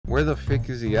where the frick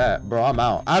is he at? Bro, I'm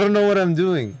out. I don't know what I'm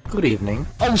doing. Good evening.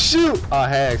 Oh, shoot. Oh,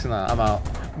 heck, nah, I'm out.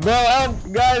 Bro,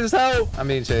 help. Guys, help. I'm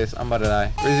being chased. I'm about to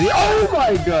die. Where is he? Oh,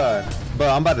 my God. Bro,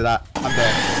 I'm about to die. I'm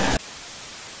dead.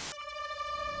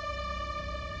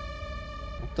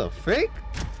 What the frick?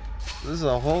 This is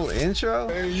a whole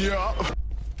intro? Yeah.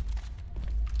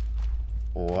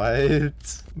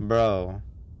 What? Bro.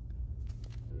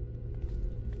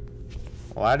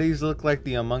 Why do these look like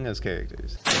the Among Us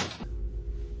characters?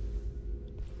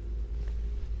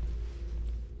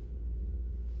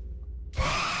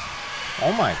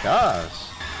 Oh my gosh.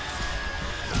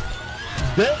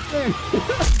 That thing.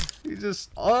 He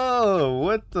just, oh,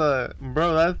 what the,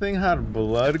 bro, that thing had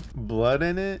blood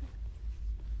in it.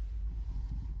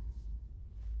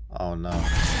 Oh no.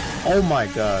 Oh my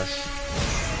gosh.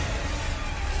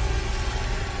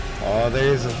 Oh,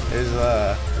 there's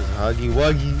Huggy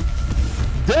Wuggy.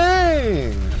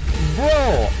 Dang!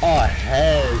 Bro! Oh,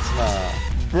 heck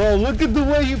nah. Bro, look at the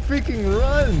way he freaking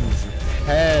runs.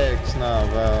 Heck nah,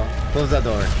 bro. Close that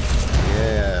door.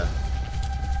 Yeah.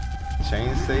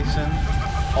 Train station.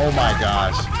 Oh my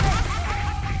gosh.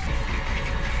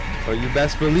 But you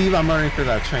best believe I'm running for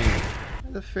that train.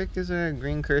 Why the frick is there a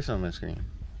green cursor on my screen?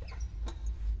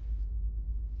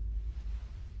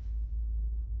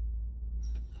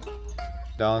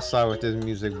 Don't start with this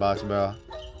music box, bro.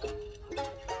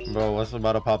 Bro, what's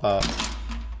about to pop out?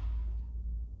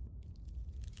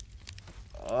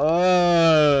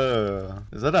 Oh,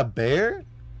 is that a bear?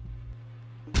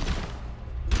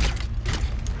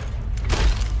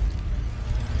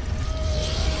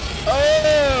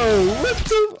 Oh, what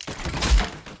the?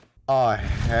 Oh,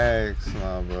 heck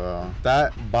no, bro.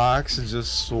 That box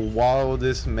just swallowed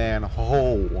this man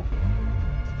whole.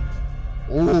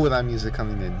 Ooh, that music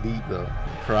coming in deep though.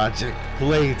 Project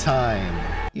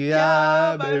Playtime.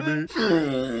 Yeah, baby.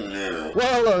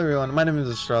 Well, hello everyone. My name is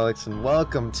Astrolix and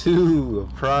welcome to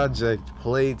Project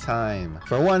Playtime.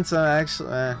 For once, I'm actually,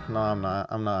 no, I'm not.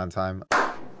 I'm not on time.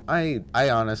 I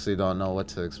honestly don't know what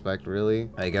to expect really.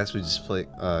 I guess we just click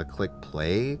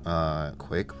play,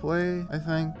 quick play, I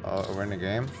think. Oh, we're in the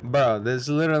game. Bro, there's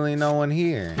literally no one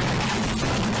here.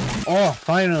 Oh,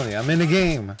 finally, I'm in the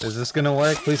game. Is this gonna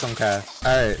work? Please don't cast.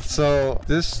 Alright, so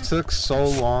this took so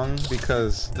long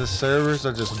because the servers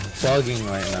are just bugging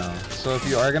right now. So if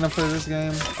you are gonna play this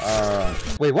game,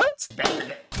 wait, what?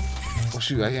 Oh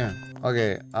shoot, I hear him.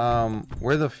 Okay,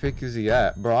 where the frick is he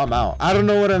at? Bro, I'm out. I don't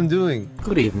know what I'm doing.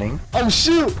 Good evening. Oh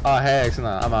shoot! Oh, heck,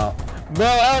 nah, I'm out. Bro,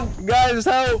 help! Guys,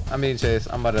 help! I'm being chased.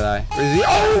 I'm about to die. Where is he?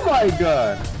 Oh my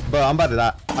God! Bro, I'm about to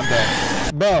die. I'm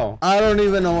dead. Bro, I don't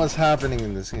even know what's happening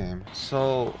in this game.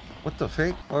 So, what the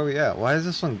frick? Where are we at? Why is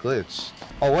this one glitched?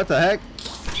 Oh, what the heck?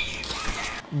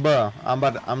 Bro,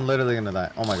 I'm literally gonna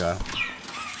die. Oh my God.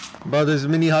 Bro, there's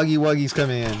mini Huggy Wuggies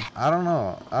coming in. I don't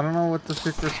know. I don't know what the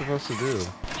frick we're supposed to do.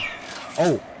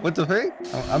 Oh, what the frick?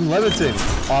 I'm levitating.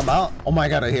 Oh, I'm out. Oh my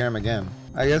God, I hear him again.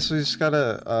 I guess we just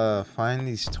gotta find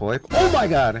these toy. Oh my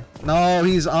God. No,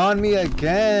 he's on me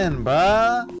again,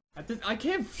 bruh. I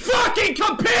can't fucking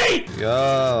compete!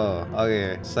 Yo,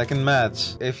 okay, second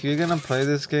match. If you're gonna play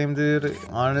this game, dude,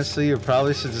 honestly, you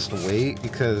probably should just wait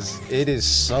because it is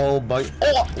so buggy.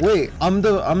 Oh, wait, I'm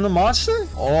the monster?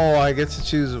 Oh, I get to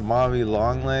choose Mobby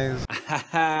Longlegs,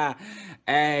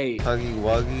 Hey, Huggy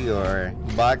Wuggy, or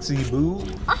Boxy Boo.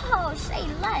 Oh, say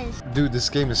less. Dude, this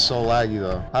game is so laggy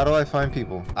though. How do I find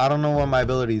people? I don't know what my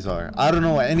abilities are. I don't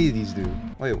know what any of these do.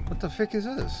 Wait, what the frick is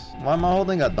this? Why am I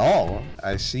holding a doll?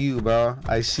 I see you, bro.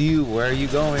 I see you. Where are you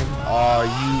going? Oh,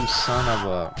 you son of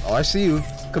a... Oh, I see you.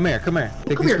 Come here, come here.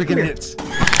 Take these freaking hits.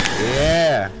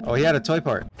 Yeah. Oh, he had a toy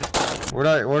part. Where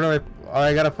do I... Oh,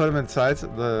 I gotta put him inside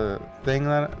the thing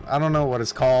that... I don't know what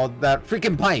it's called. That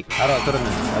freaking pipe. How do I put him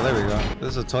in? Oh, there we go.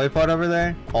 There's a toy part over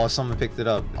there. Oh, someone picked it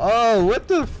up. Oh, what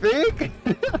the frick?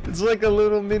 It's like a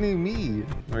little mini me.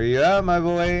 Where you at, my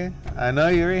boy? I know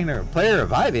you're in here. Player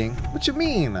reviving? What you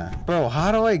mean? Bro,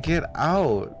 how do I get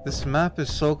out? This map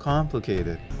is so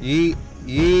complicated. Yeet,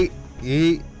 yeet,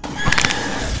 yeet.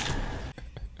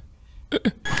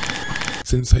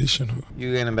 sensational.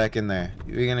 You getting back in there.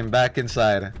 You're getting back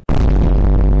inside.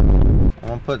 I'm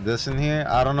gonna put this in here.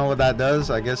 I don't know what that does.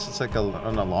 I guess it's like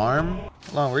an alarm.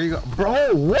 Hold on, where you go?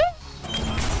 Bro, what?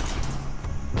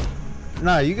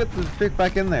 Nah, you get the frick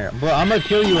back in there. Bro, I'm gonna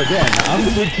kill you again.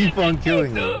 I'm gonna keep on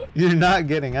killing you. You're not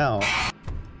getting out.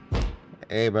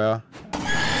 Hey, bro.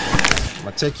 I'm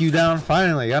gonna take you down.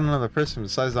 Finally, got another person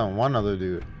besides that one other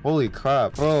dude. Holy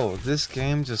crap. Bro, this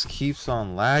game just keeps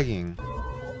on lagging.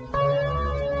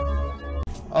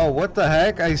 Oh, what the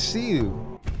heck? I see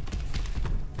you.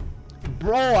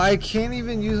 Bro, I can't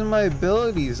even use my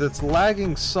abilities. It's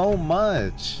lagging so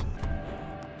much.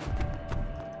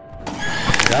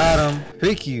 Got him.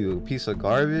 Pick you, piece of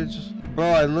garbage. Bro,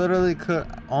 I literally could.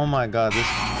 Oh my god, this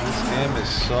game is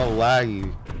so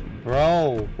laggy.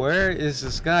 Bro, where is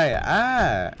this guy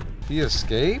at? He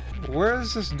escaped? Where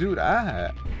is this dude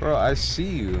at? Bro, I see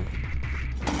you.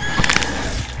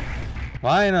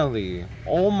 Finally.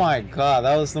 Oh my god,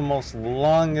 that was the most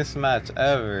longest match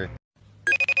ever.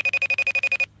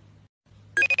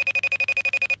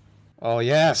 Oh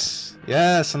yes.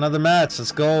 Yes, another match.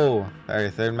 Let's go.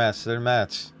 Alright, third match.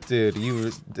 Dude,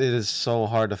 it is so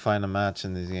hard to find a match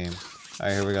in this game.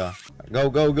 Alright, here we go. Go,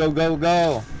 go, go, go,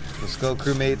 go. Let's go,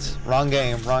 crewmates. Wrong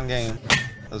game.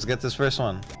 Let's get this first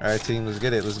one. Alright, team, let's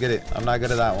get it. I'm not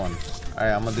good at that one.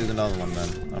 Alright, I'm gonna do another one then.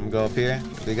 I'm gonna go up here.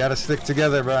 We gotta stick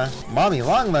together, bro. Mommy,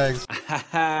 long legs.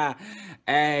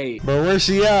 Hey. Bro, where's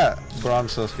she at? Bro, I'm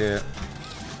so scared.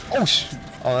 Oh,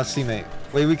 oh, that's teammate.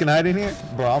 Wait, we can hide in here?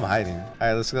 Bro, I'm hiding.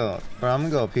 Alright, let's go. Bro, I'm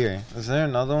gonna go up here. Is there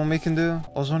another one we can do?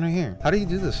 Oh, there's one right here. How do you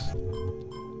do this?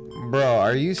 Bro,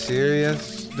 are you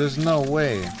serious? There's no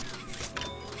way.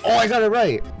 Oh, I got it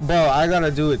right. Bro, I gotta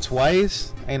do it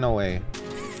twice? Ain't no way.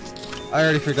 I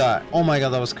already forgot. Oh my god,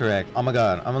 that was correct. Oh my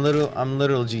god, I'm a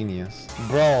little genius.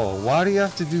 Bro, why do you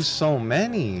have to do so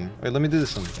many? Wait, let me do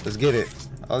this one. Let's get it.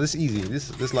 Oh, this is easy.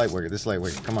 This light work.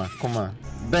 Come on.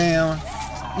 Bam.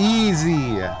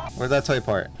 Easy. Where's that toy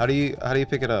part? How do you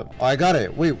pick it up? Oh, I got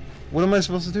it. Wait, what am I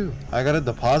supposed to do? I gotta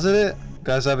deposit it?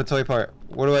 Guys, I have a toy part.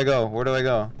 Where do I go?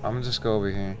 I'm gonna just go over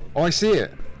here. Oh, I see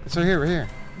it. It's right here.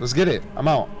 Let's get it. I'm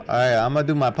out. Alright, I'm gonna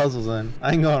do my puzzles then.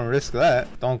 I ain't gonna risk that.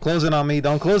 Don't close it on me,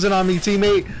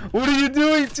 teammate. What are you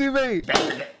doing,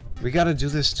 teammate? We gotta do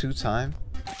this 2 times.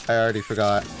 I already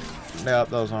forgot. Yep,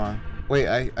 that was wrong. Wait,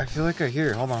 I feel like I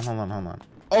hear. Hold on.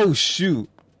 Oh shoot.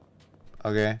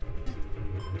 Okay.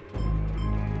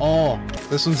 Oh,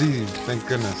 this one's easy. Thank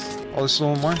goodness. Oh, there's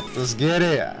one more. Let's get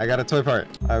it. I got a toy part.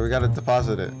 Alright, we gotta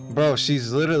deposit it. Bro,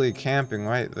 she's literally camping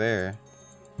right there.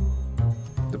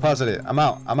 Deposit it. I'm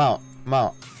out.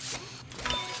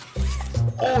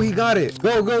 Oh, he got it.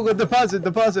 Go.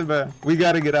 Deposit, man. We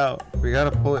gotta get out. We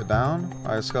gotta pull it down. All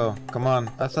right, let's go. Come on.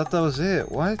 I thought that was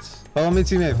it. What? Follow me,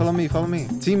 teammate. Follow me.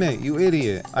 Teammate, you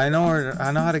idiot. I know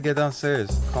how to get downstairs.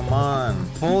 Come on.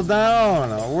 Pull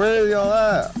down. Where are y'all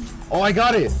at? Oh, I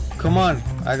got it. Come on.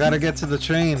 I gotta get to the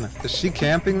train. Is she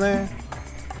camping there?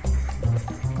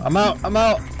 I'm out.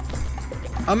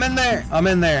 I'm in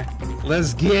there.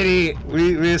 Let's get it.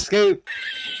 We escaped.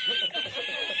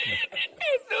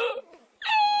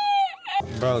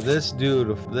 Bro, this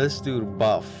dude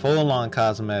bought full-on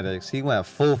cosmetics. He went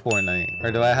full Fortnite. Or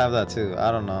do I have that too?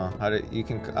 I don't know. I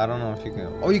don't know if you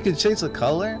can. Oh, you can change the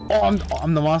color? Oh,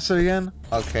 I'm the monster again?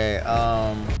 Okay,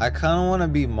 I kind of want to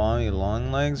be Mommy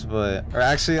Longlegs, or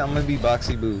actually, I'm gonna be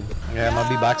Boxy Boo. Yeah, I'm gonna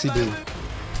be Boxy Boo.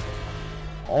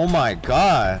 Oh my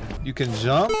god. You can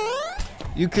jump?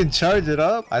 You can charge it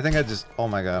up? I think oh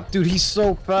my god. Dude, he's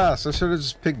so fast. I should have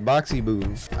just picked Boxy Boo.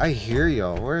 I hear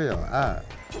y'all. Where y'all at?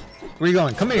 Where you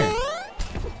going? Come here.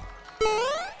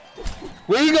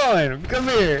 Where you going? Come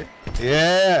here.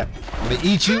 Yeah. I'm gonna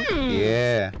eat you.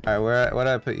 Yeah. Alright, where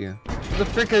did I put you? What the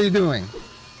frick are you doing?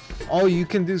 Oh, you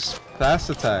can do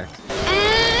fast attacks.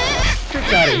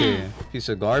 Get out of here. Piece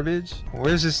of garbage.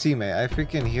 Where's his teammate? I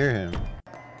freaking hear him.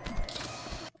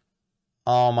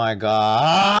 Oh my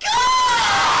god.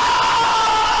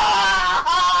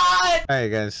 Alright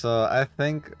guys, so I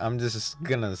think I'm just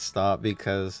gonna stop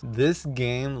because this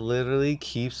game literally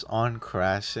keeps on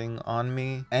crashing on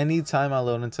me. Anytime I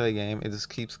load into a game, it just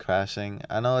keeps crashing.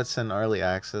 I know it's in early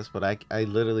access, but I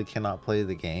literally cannot play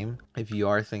the game. If you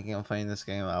are thinking of playing this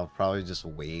game, I'll probably just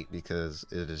wait because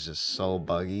it is just so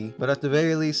buggy. But at the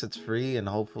very least, it's free and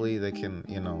hopefully they can,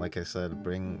 you know, like I said,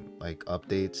 bring like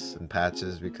updates and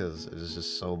patches because it is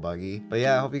just so buggy. But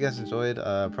yeah, I hope you guys enjoyed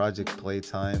Project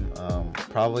Playtime.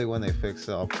 Probably when they fix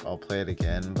it, I'll play it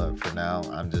again, but for now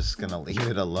I'm just gonna leave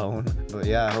it alone. But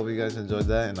yeah, I hope you guys enjoyed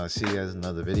that and I'll see you guys in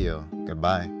another video.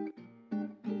 Goodbye.